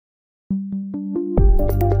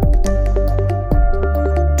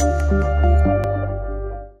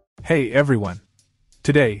Hey everyone!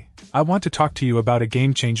 Today, I want to talk to you about a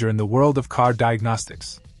game changer in the world of car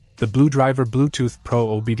diagnostics, the BlueDriver Bluetooth Pro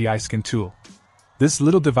OBDII scan tool. This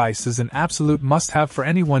little device is an absolute must-have for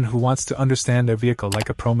anyone who wants to understand their vehicle like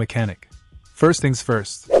a pro mechanic. First things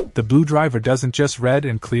first, the BlueDriver doesn't just read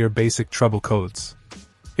and clear basic trouble codes.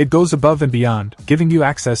 It goes above and beyond, giving you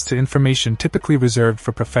access to information typically reserved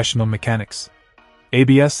for professional mechanics.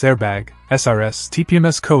 ABS airbag, SRS,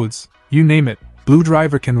 TPMS codes, you name it,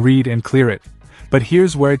 BlueDriver can read and clear it. But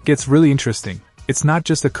here's where it gets really interesting. It's not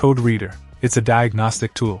just a code reader, it's a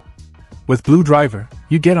diagnostic tool. With BlueDriver,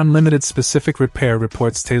 you get unlimited specific repair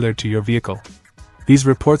reports tailored to your vehicle. These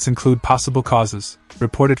reports include possible causes,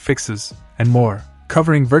 reported fixes, and more,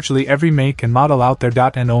 covering virtually every make and model out there.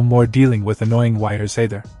 No more dealing with annoying wires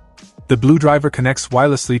either. The BlueDriver connects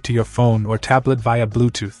wirelessly to your phone or tablet via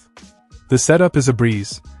Bluetooth. The setup is a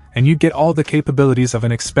breeze, and you get all the capabilities of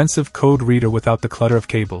an expensive code reader without the clutter of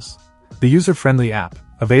cables. The user-friendly app,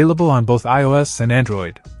 available on both iOS and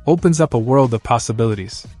Android, opens up a world of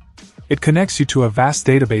possibilities. It connects you to a vast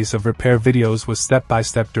database of repair videos with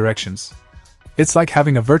step-by-step directions. It's like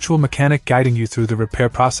having a virtual mechanic guiding you through the repair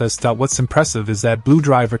process. What's impressive is that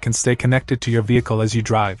BlueDriver can stay connected to your vehicle as you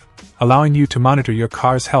drive, allowing you to monitor your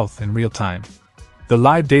car's health in real time. The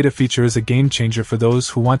live data feature is a game changer for those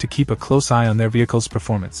who want to keep a close eye on their vehicle's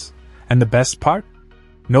performance. And the best part?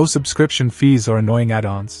 No subscription fees or annoying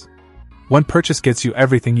add-ons. One purchase gets you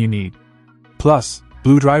everything you need. Plus,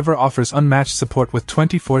 BlueDriver offers unmatched support with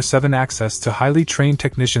 24/7 access to highly trained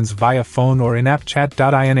technicians via phone or in-app chat.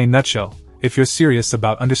 In a nutshell, if you're serious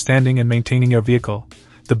about understanding and maintaining your vehicle,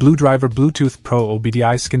 the BlueDriver Bluetooth Pro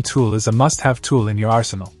OBDII scan tool is a must-have tool in your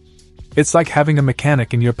arsenal. It's like having a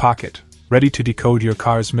mechanic in your pocket, ready to decode your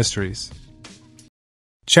car's mysteries.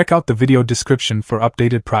 Check out the video description for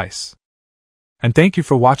updated price. And thank you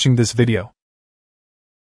for watching this video.